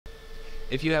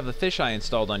If you have the fisheye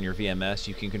installed on your VMS,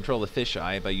 you can control the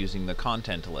fisheye by using the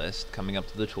content list, coming up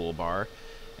to the toolbar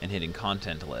and hitting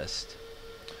content list.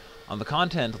 On the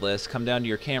content list, come down to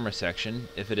your camera section.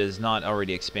 If it is not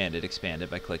already expanded, expand it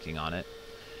by clicking on it.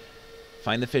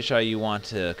 Find the fisheye you want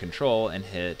to control and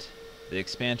hit the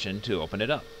expansion to open it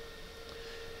up.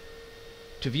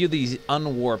 To view these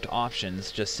unwarped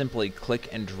options, just simply click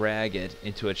and drag it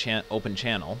into a open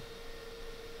channel,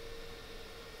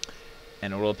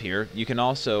 and it will appear. You can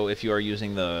also, if you are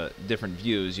using the different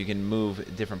views, you can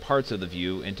move different parts of the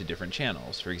view into different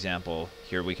channels. For example,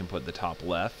 here we can put the top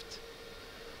left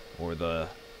or the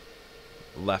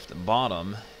left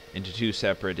bottom into two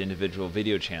separate individual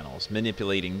video channels.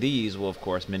 Manipulating these will of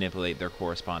course manipulate their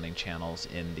corresponding channels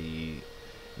in the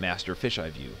master fisheye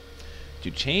view.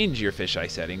 To change your fisheye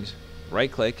settings,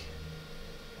 right click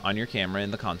on your camera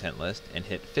in the content list and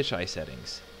hit fisheye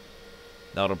settings.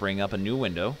 That'll bring up a new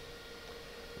window.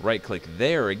 Right click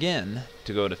there again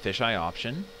to go to fisheye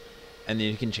option, and then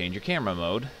you can change your camera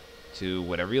mode to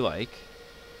whatever you like.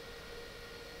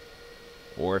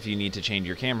 Or if you need to change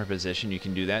your camera position, you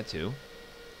can do that too.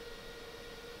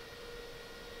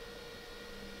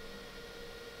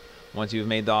 Once you've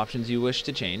made the options you wish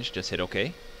to change, just hit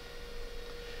OK.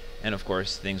 And of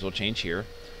course, things will change here.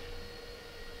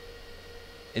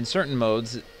 In certain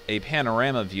modes, a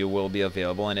panorama view will be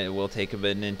available, and it will take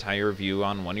an entire view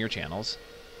on one of your channels.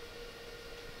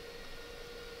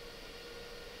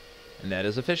 And that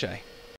is a fisheye.